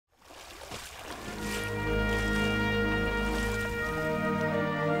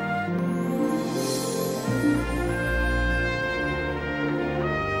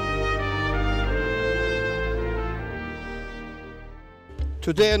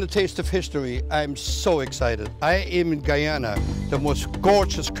Today on the Taste of History, I'm so excited. I am in Guyana, the most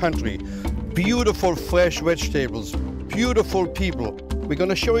gorgeous country. Beautiful fresh vegetables, beautiful people. We're going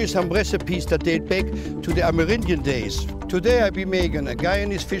to show you some recipes that date back to the Amerindian days. Today I'll be making a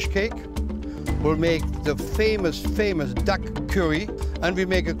Guyanese fish cake. We'll make the famous duck curry, and we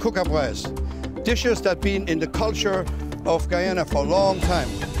make a cook-up rice. Dishes that have been in the culture of Guyana for a long time,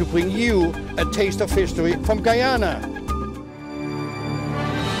 to bring you a taste of history from Guyana.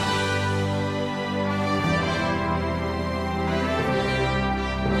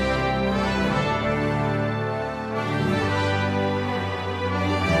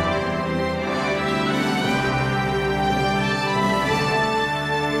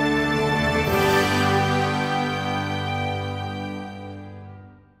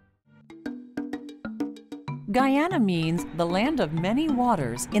 Guyana means the land of many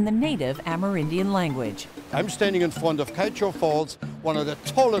waters in the native Amerindian language. I'm standing in front of Kaieteur Falls, one of the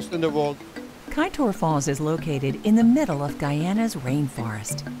tallest in the world. Kaieteur Falls is located in the middle of Guyana's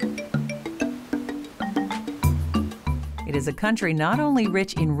rainforest. It is a country not only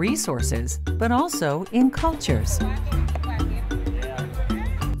rich in resources, but also in cultures.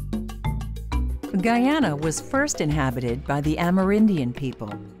 Guyana was first inhabited by the Amerindian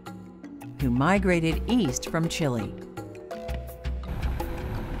people, who migrated east from Chile.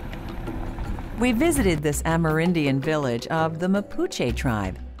 We visited this Amerindian village of the Mapuche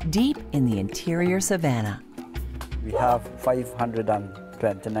tribe, deep in the interior savanna. We have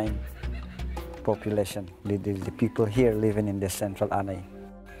 529 population. The people here living in the central Anay.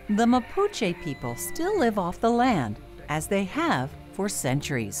 The Mapuche people still live off the land, as they have for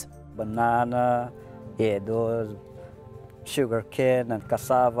centuries. Banana, edos, sugarcane, and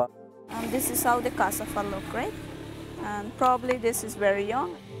cassava. This is how the cassava look, right? And probably this is very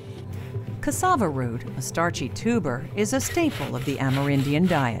young. Cassava root, a starchy tuber, is a staple of the Amerindian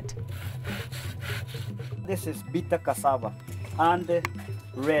diet. This is beta cassava and the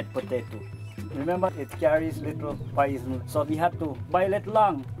red potato. Remember, it carries little poison, so we have to boil it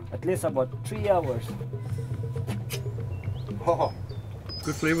long, at least about 3 hours. Oh,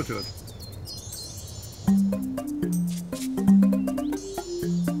 good flavor to it.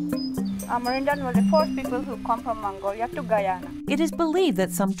 Amerindian were the first people who come from Mongolia to Guyana. It is believed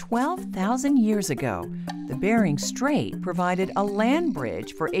that some 12,000 years ago, the Bering Strait provided a land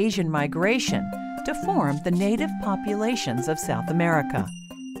bridge for Asian migration to form the native populations of South America.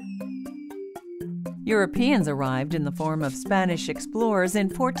 Europeans arrived in the form of Spanish explorers in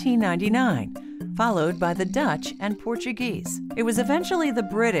 1499, followed by the Dutch and Portuguese. It was eventually the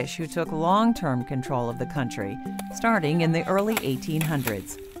British who took long-term control of the country, starting in the early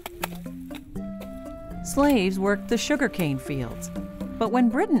 1800s. Slaves worked the sugarcane fields, but when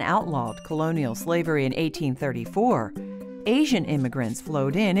Britain outlawed colonial slavery in 1834, Asian immigrants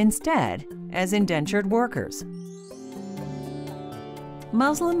flowed in instead as indentured workers.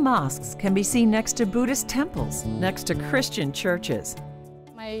 Muslim mosques can be seen next to Buddhist temples, next to Christian churches.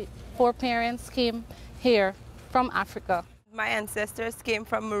 My foreparents came here from Africa. My ancestors came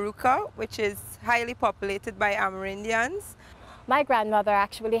from Morocco, which is highly populated by Amerindians. My grandmother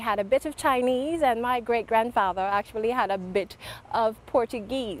actually had a bit of Chinese, and my great-grandfather actually had a bit of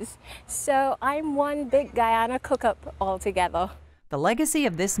Portuguese. So I'm one big Guyana cook-up altogether. The legacy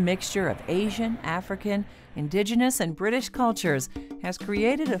of this mixture of Asian, African, indigenous, and British cultures has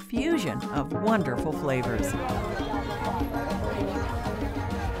created a fusion of wonderful flavors.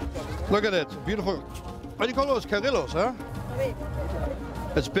 Look at it, beautiful. What do you call those? Chiarellos, huh?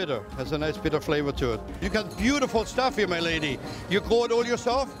 It's bitter, has a nice bitter flavor to it. You got beautiful stuff here, my lady. You grow it all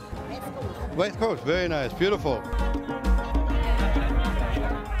yourself? West Coast, very nice, beautiful.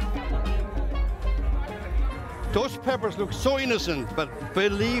 Those peppers look so innocent, but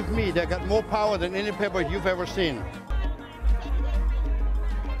believe me, they got more power than any pepper you've ever seen.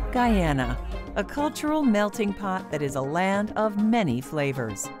 Guyana, a cultural melting pot that is a land of many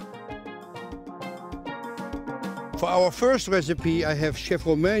flavors. For our first recipe, I have Chef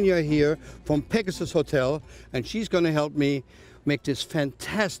Romania here from Pegasus Hotel, and she's going to help me make this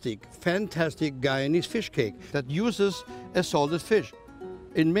fantastic Guyanese fish cake that uses a salted fish.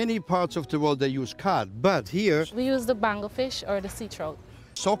 In many parts of the world, they use cod, but here We use the bango fish or the sea trout.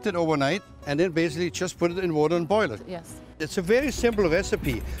 Soaked it overnight, and then basically just put it in water and boil it. Yes. It's a very simple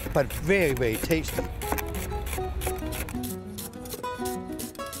recipe, but very tasty.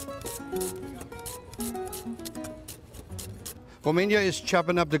 Romania is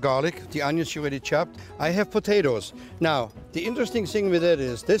chopping up the garlic, the onions she already chopped. I have potatoes. Now, the interesting thing with that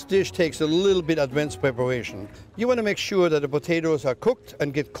is this dish takes a little bit advanced preparation. You want to make sure that the potatoes are cooked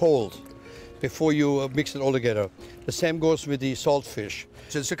and get cold. before you mix it all together. The same goes with the saltfish.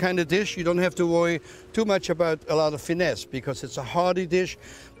 So it's a kind of dish you don't have to worry too much about a lot of finesse because it's a hearty dish,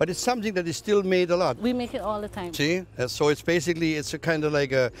 but it's something that is still made a lot. We make it all the time. See? So it's basically, it's a kind of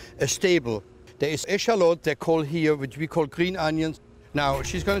like a staple. There is eschalot, they're called here, which we call green onions. Now,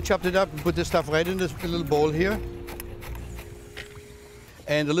 she's going to chop it up and put this stuff right in this little bowl here.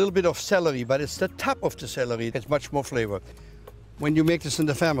 And a little bit of celery, but it's the top of the celery. It's much more flavor. When you make this in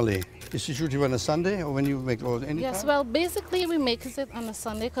the family, is this usually on a Sunday or when you make it any Yes, time? well, basically we make it on a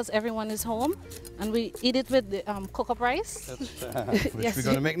Sunday because everyone is home, and we eat it with the cook-up rice. Which Yes. we're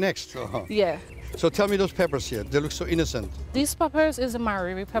going to make next. So. Yeah. So tell me those peppers here. They look so innocent. These peppers is a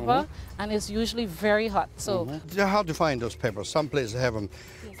Mariri pepper, and it's usually very hot. So They're hard to find, those peppers. Some places have them.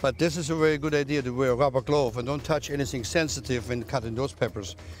 But this is a very good idea to wear a rubber glove and don't touch anything sensitive when cutting those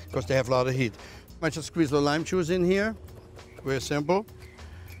peppers because they have a lot of heat. I just squeeze a little lime juice in here. Very simple.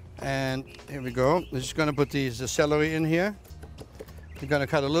 And here we go. We're just going to put the celery in here. We're going to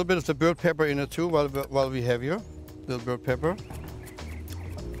cut a little bit of the bird pepper in it too while we have here. Little bird pepper.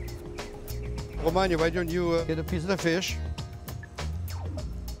 Romania, why don't you get a piece of the fish?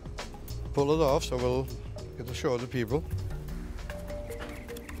 Pull it off so we'll get to show the people.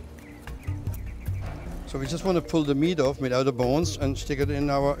 So we just want to pull the meat off without the bones and stick it in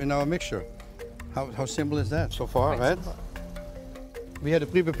our mixture. How simple is that so far, right? We had to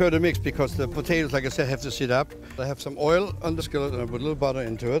pre-prepare the mix because the potatoes, like I said, have to sit up. I have some oil on the skillet and I put a little butter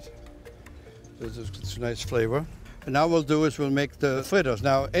into it. It's a nice flavor. And now what we'll do is we'll make the fritters.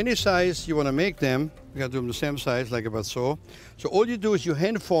 Now, any size you want to make them, you got to do them the same size, like about so. So all you do is you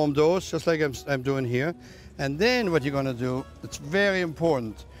hand form those, just like I'm doing here. And then what you're going to do, it's very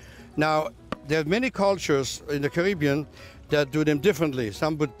important. Now, there are many cultures in the Caribbean that do them differently.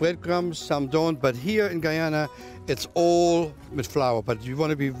 Some put breadcrumbs, some don't, but here in Guyana, it's all with flour. But you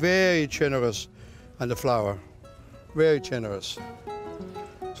want to be very generous on the flour, very generous.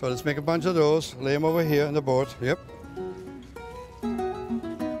 So let's make a bunch of those, lay them over here on the board, yep.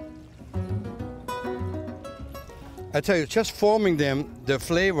 I tell you, just forming them, the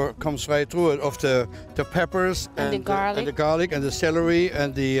flavor comes right through it of the peppers and the garlic and the celery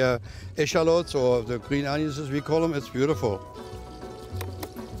and the eschalots or the green onions as we call them. It's beautiful.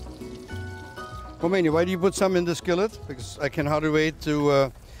 Romania, why do you put some in the skillet? Because I can hardly wait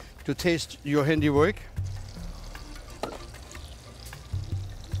to taste your handiwork.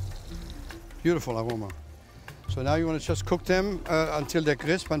 Beautiful aroma. So now you want to just cook them until they're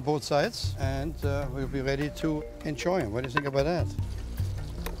crisp on both sides, and we'll be ready to enjoy them. What do you think about that?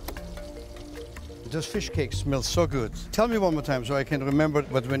 Those fish cakes smell so good. Tell me one more time so I can remember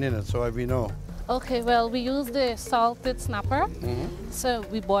what went in it, so we know. okay, well, we used the salted snapper. So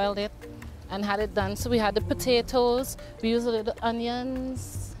we boiled it and had it done. So we had the potatoes, we used a little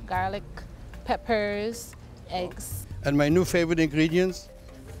onions, garlic, peppers, eggs. And my new favorite ingredients?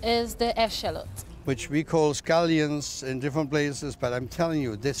 Is the eschalot. Which we call scallions in different places, but I'm telling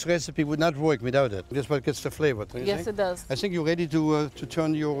you, this recipe would not work without it. That's what gets the flavor, don't you Yes, think? it does. I think you're ready to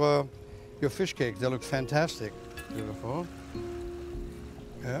turn your fish cake. They look fantastic. Beautiful.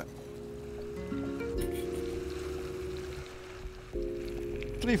 Yeah.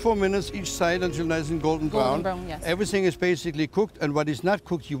 3-4 minutes each side until nice and golden brown. Golden brown, yes. Everything is basically cooked, and what is not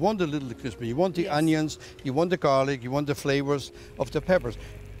cooked, you want a little crispy. You want the onions, you want the garlic, you want the flavors of the peppers.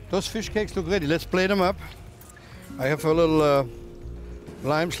 Those fish cakes look ready. Let's plate them up. I have a little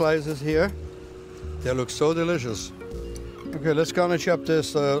lime slices here. They look so delicious. Okay, let's garnish up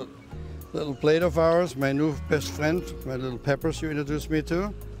this little plate of ours, my new best friend, my little peppers you introduced me to.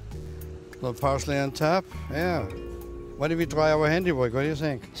 A little parsley on top. Yeah. Why don't we try our handiwork? What do you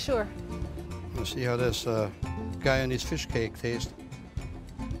think? Sure. Let's see how this Guyanese fish cake tastes.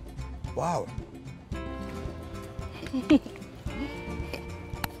 Wow.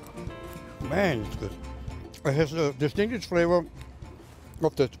 Man, it's good. It has a distinctive flavor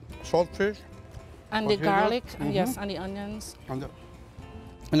of the saltfish. And the garlic, yes, and the onions.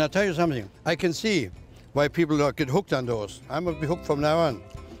 And I'll tell you something, I can see why people get hooked on those. I'm going to be hooked from now on.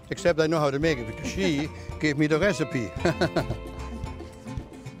 Except I know how to make it because she gave me the recipe.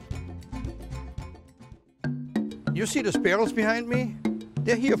 You see the sparrows behind me?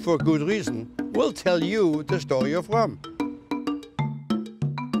 They're here for a good reason. We'll tell you the story of rum.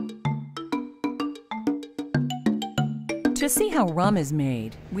 To see how rum is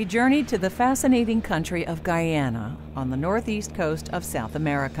made, we journeyed to the fascinating country of Guyana on the northeast coast of South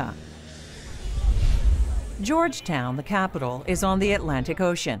America. Georgetown, the capital, is on the Atlantic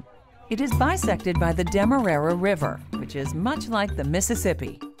Ocean. It is bisected by the Demerara River, which is much like the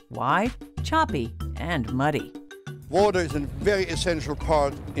Mississippi, wide, choppy, and muddy. Water is a very essential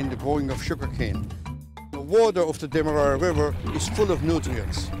part in the growing of sugarcane. The water of the Demerara River is full of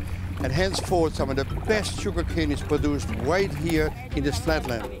nutrients, and henceforth some of the best sugarcane is produced right here in this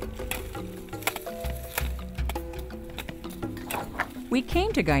flatland. We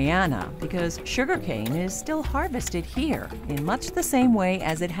came to Guyana because sugarcane is still harvested here in much the same way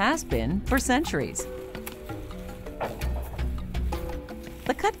as it has been for centuries.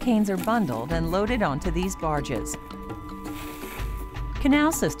 The cut canes are bundled and loaded onto these barges.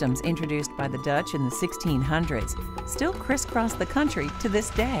 Canal systems introduced by the Dutch in the 1600s still crisscross the country to this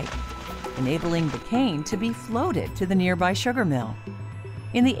day, enabling the cane to be floated to the nearby sugar mill.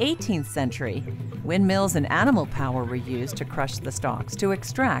 In the 18th century, windmills and animal power were used to crush the stalks to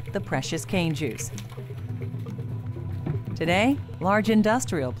extract the precious cane juice. Today, large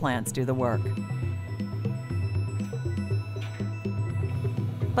industrial plants do the work.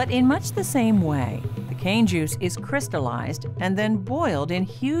 But in much the same way, the cane juice is crystallized and then boiled in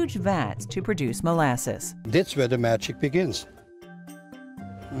huge vats to produce molasses. That's where the magic begins.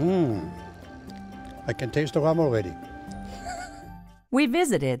 I can taste the rum already. We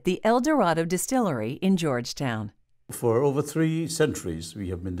visited the El Dorado distillery in Georgetown. For over 3 centuries, we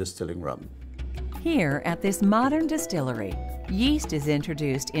have been distilling rum. Here at this modern distillery, yeast is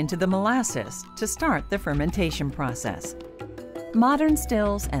introduced into the molasses to start the fermentation process. Modern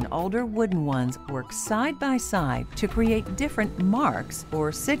stills and older wooden ones work side by side to create different marks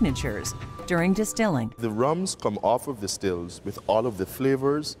or signatures during distilling. The rums come off of the stills with all of the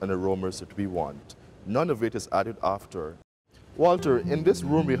flavors and aromas that we want. None of it is added after. Walter, in this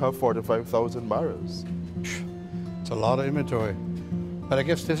room we have 45,000 barrels. It's a lot of inventory. But I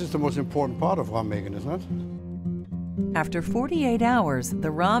guess this is the most important part of rum making, isn't it? After 48 hours, the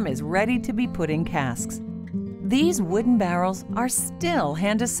rum is ready to be put in casks. These wooden barrels are still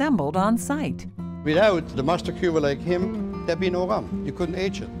hand-assembled on site. Without the master curer like him, there'd be no rum. You couldn't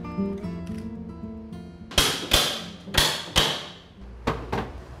age it.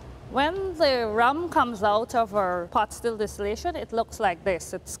 When the rum comes out of our pot still distillation, it looks like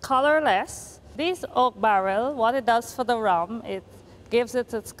this. It's colorless. This oak barrel, what it does for the rum, it gives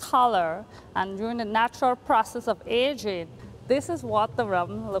it its color, and during the natural process of aging, this is what the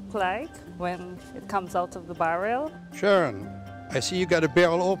rum looks like when it comes out of the barrel. Sharon, I see you got a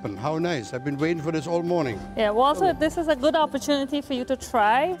barrel open. How nice. I've been waiting for this all morning. Yeah, Walter, this is a good opportunity for you to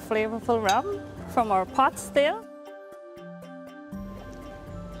try flavorful rum from our pot still.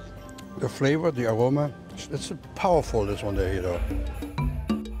 The flavor, the aroma, it's powerful, this one there, you know.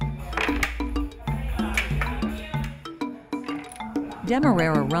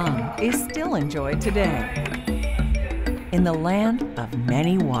 Demerara rum is still enjoyed today in the land of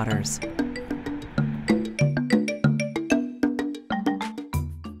many waters.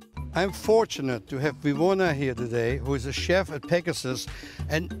 I'm fortunate to have Vivona here today, who is a chef at Pegasus,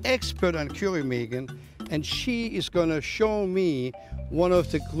 an expert on curry making, and she is going to show me one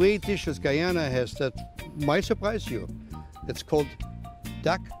of the great dishes Guyana has that might surprise you. It's called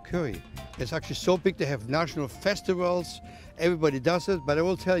duck curry. It's actually so big they have national festivals. Everybody does it, but I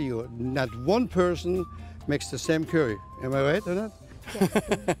will tell you, not one person makes the same curry. Am I right or not?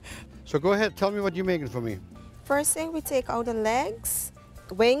 Yes. So go ahead, tell me what you're making for me. First thing, we take out the legs,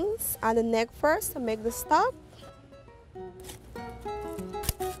 wings, and the neck first to make the stock.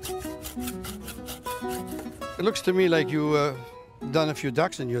 It looks to me like you done a few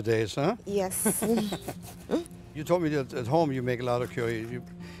ducks in your days, huh? Yes. You told me that at home you make a lot of curry.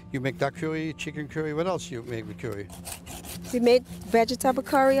 You make duck curry, chicken curry. What else you make with curry? We make vegetable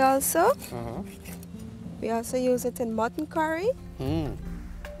curry also. Uh-huh. We also use it in mutton curry.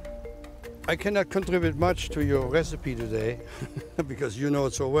 I cannot contribute much to your recipe today because you know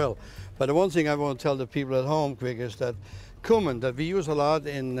it so well. But the one thing I want to tell the people at home quick is that cumin that we use a lot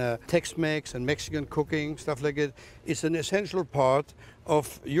in Tex-Mex and Mexican cooking, stuff like it, is an essential part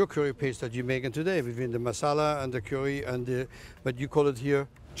of your curry paste that you're making today, between the masala and the curry and the, what you call it here?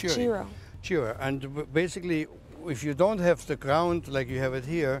 Chiro. Chiro. And basically, if you don't have the ground like you have it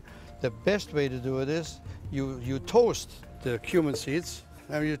here, the best way to do it is you toast the cumin seeds,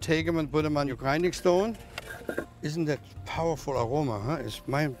 and you take them and put them on your grinding stone. Isn't that powerful aroma, huh? It's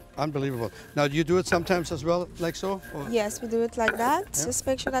unbelievable. Now, do you do it sometimes as well, like so? Or? Yes, we do it like that. Yeah. Just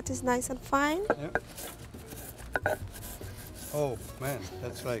make sure that it's nice and fine. Yeah. Oh, man,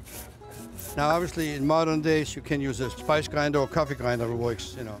 that's like... Now, obviously, in modern days, you can use a spice grinder or coffee grinder. It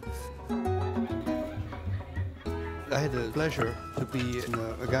works, you know. I had the pleasure to be in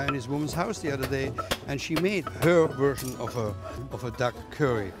a Guyanese woman's house the other day, and she made her version of a duck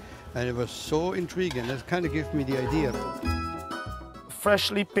curry. And it was so intriguing. That kind of gives me the idea.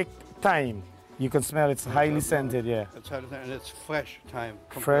 Freshly picked thyme. You can smell it's highly scented, yeah. It's highly scented, and it's fresh thyme.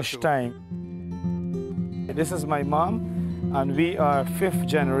 Fresh thyme. This is my mom, and we are 5th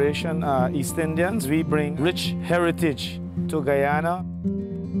generation East Indians. We bring rich heritage to Guyana.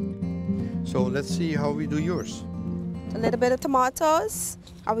 So let's see how we do yours. A little bit of tomatoes.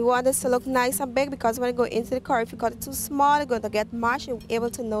 And we want this to look nice and big because when you go into the curry, if you cut it too small, it's going to get mashed. You'll be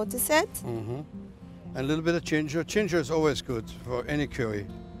able to notice it. And a little bit of ginger. Ginger is always good for any curry.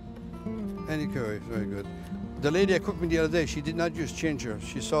 Any curry is very good. The lady I cooked me the other day, she did not use ginger.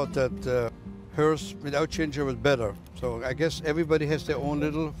 She thought that hers without ginger was better. So I guess everybody has their own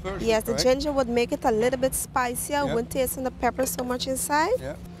little version. Yes, the right? ginger would make it a little bit spicier. Yeah. Wouldn't taste in the pepper so much inside.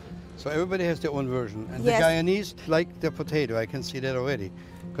 Yeah. So everybody has their own version. And Yes. the Guyanese like the potato. I can see that already.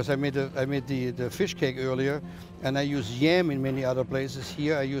 Because I made the fish cake earlier, and I use yam in many other places.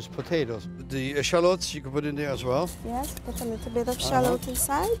 Here I use potatoes. The shallots you can put in there as well. Yes, put a little bit of shallot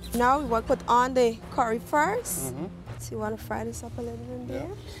inside. Now we want to put on the curry first. So you want to fry this up a little in there.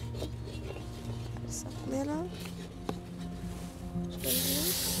 Just up a little.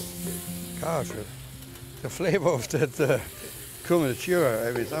 Gosh, the flavor of that cumin chira,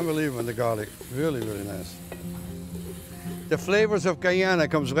 I mean, it's unbelievable in the garlic. Really, really nice. The flavors of Guyana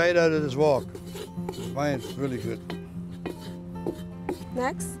comes right out of this wok. Mine's really good.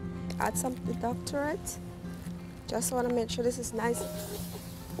 Next, add some deduct to it. Just want to make sure this is nice.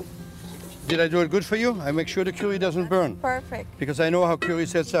 Did I do it good for you? I make sure the curry doesn't burn. Perfect. Because I know how curry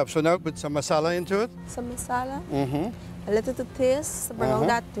sets up. So now put some masala into it. Some masala. A little to taste to bring out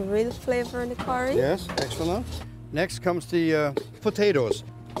that real flavor in the curry. Yes, excellent. Next comes the potatoes.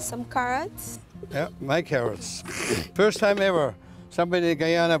 Some carrots. Yeah, my carrots. First time ever somebody in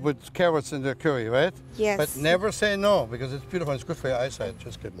Guyana put carrots in their curry, right? Yes. But never say no, because it's beautiful. It's good for your eyesight.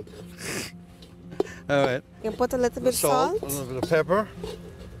 Just kidding. All right. You can put a little bit of salt. A little bit of pepper.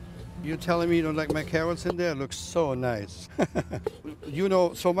 You telling me you don't like my carrots in there? It looks so nice. You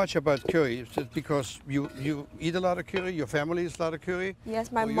know so much about curry. It's just because you eat a lot of curry, your family eats a lot of curry?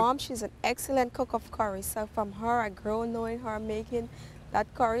 Yes, my mom, she's an excellent cook of curry. So from her, I grew knowing her making that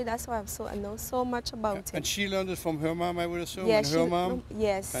curry. That's why I know so much about it. And she learned it from her mom, I would assume? Yes, and her mom?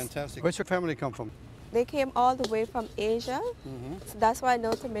 Yes. Fantastic. Where's your family come from? They came all the way from Asia. So that's why I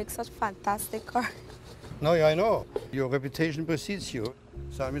know to make such fantastic curry. No, yeah, I know. Your reputation precedes you.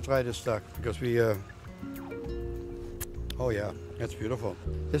 So let me try this stock because oh yeah, that's beautiful.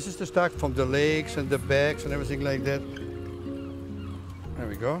 This is the stock from the lakes and the bags and everything like that. There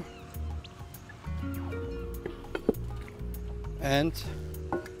we go. And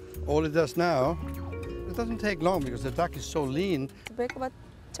all it does now, it doesn't take long because the duck is so lean. To take about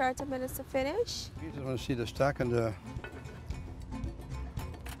 30 minutes to finish. You just want to see the stock and the...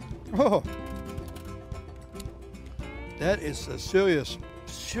 Oh! That is a serious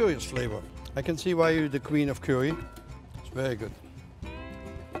flavor. I can see why you're the queen of curry. It's very good.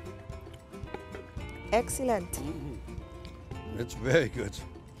 Excellent. It's very good.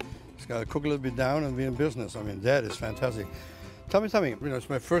 It's got to cook a little bit down and be in business. I mean, that is fantastic. Tell me, you know, it's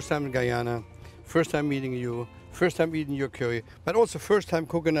my first time in Guyana, first time meeting you, first time eating your curry, but also first time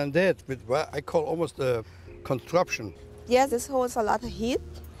cooking on that with what I call almost a contraption. Yes, this holds a lot of heat,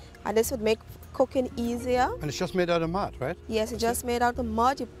 and this would make cooking easier. And it's just made out of mud, right? Yes, it's just made out of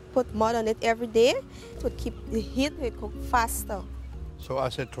mud. You put mud on it every day. It would keep the heat, it cook faster. So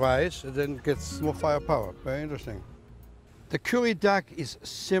as it dries, it then gets more firepower. Very interesting. The curry duck is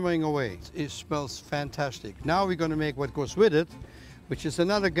simmering away. It smells fantastic. Now we're going to make what goes with it, which is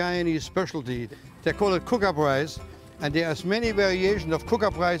another Guyanese specialty. They call it cook-up rice, and there are as many variations of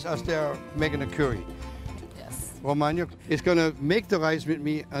cook-up rice as there are making a curry. Romagno is going to make the rice with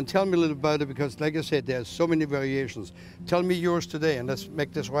me and tell me a little about it because, like I said, there's so many variations. Tell me yours today and let's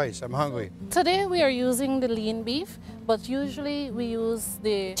make this rice. I'm hungry. Today we are using the lean beef, but usually we use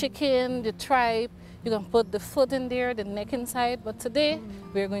the chicken, the tripe. You can put the foot in there, the neck inside, but today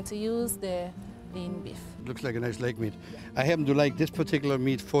we're going to use the lean beef. It looks like a nice leg meat. I happen to like this particular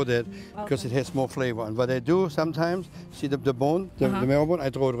meat for that because it has more flavor. And what I do sometimes, see the bone, the marrow bone,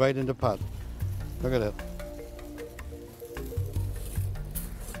 I throw it right in the pot. Look at that.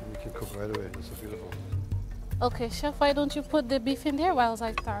 Right away. This is beautiful. Okay, chef, why don't you put the beef in there while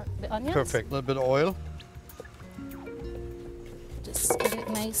I start the onions? Perfect. A little bit of oil. Just get it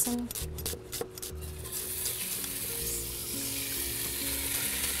nice and...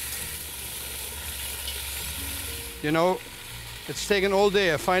 You know, it's taken all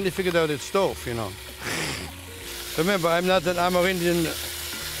day. I finally figured out it's stove, you know. Remember, I'm not an Amerindian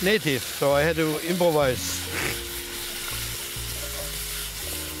native, so I had to improvise.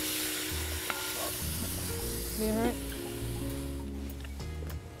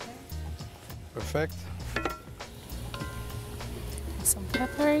 Perfect. Some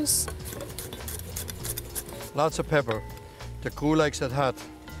peppers. Lots of pepper. The crew likes it hot.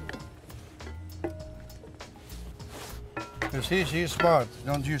 You see, she's smart.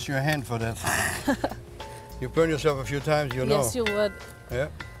 Don't use your hand for that. You burn yourself a few times, you know. Yes, you would. Yeah.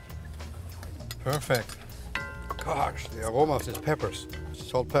 Perfect. Gosh, the aroma of these peppers.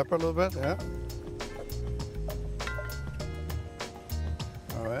 Salt, pepper a little bit, yeah.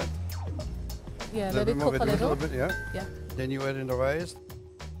 All right. Yeah, let it cook a little. Bit, yeah. Yeah. Then you add in the rice.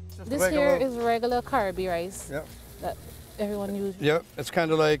 Just this here is regular Caribbean rice. Yeah. That everyone uses. Yeah, it's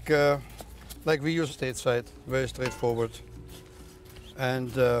kind of like we use stateside. Very straightforward.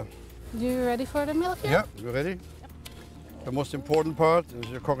 And you ready for the milk here? Yeah, you ready? Yep. The most important part is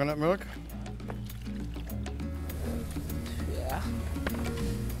your coconut milk. Yeah.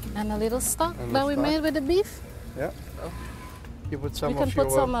 And a little stock that we made with the beef. Yeah. Oh. You put some. You can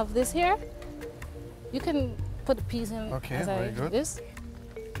put some of this here. You can put the peas in. Okay, as very I good. This.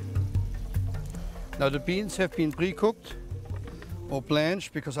 Now the beans have been pre-cooked or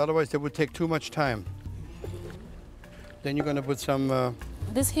blanched because otherwise they would take too much time. Then you're gonna put some.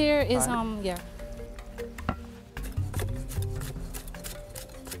 This here is yeah.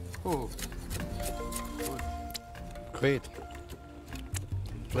 Oh, great.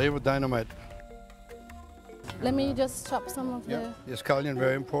 Flavor dynamite. Let me just chop some of the scallion,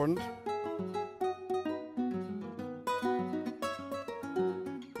 very important.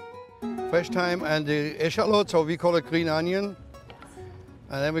 Fresh thyme and the echalot, or we call it green onion.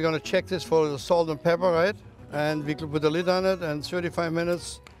 And then we're going to check this for the salt and pepper, right? And we can put the lid on it and 35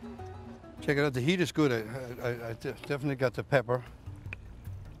 minutes. Check it out, the heat is good. I definitely got the pepper.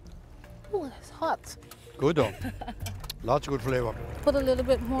 Oh, it's hot. Good though. Lots of good flavor. Put a little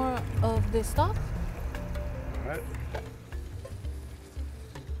bit more of this stock. All right.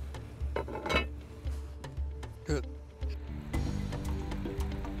 Good.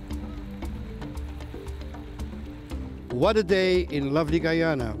 What a day in lovely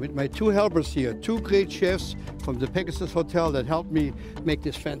Guyana with my two helpers here, two great chefs from the Pegasus Hotel that helped me make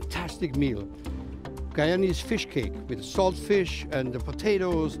this fantastic meal. Guyanese fish cake with salt fish and the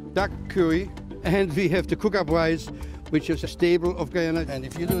potatoes, duck curry, and we have the cook-up rice, which is a staple of Guyana. And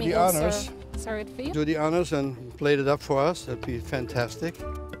if you do the honors, serve it for you. Do the honors and plate it up for us, that'd be fantastic.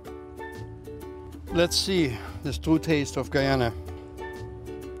 Let's see this true taste of Guyana.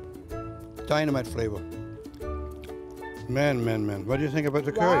 Dynamite flavor. Man, man, man. What do you think about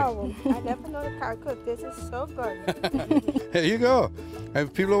the curry? Wow, I never know the curry cook. This is so good. There you go.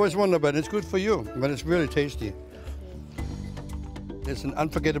 And people always wonder, but it's good for you. But it's really tasty. It's an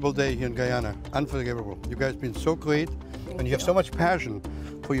unforgettable day here in Guyana. Unforgettable. You guys have been so great. And you have so much passion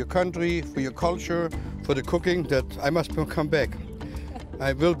for your country, for your culture, for the cooking that I must come back.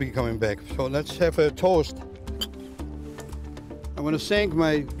 I will be coming back. So let's have a toast. I want to thank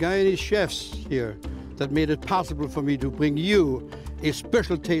my Guyanese chefs here that made it possible for me to bring you a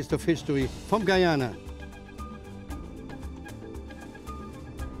special taste of history from Guyana.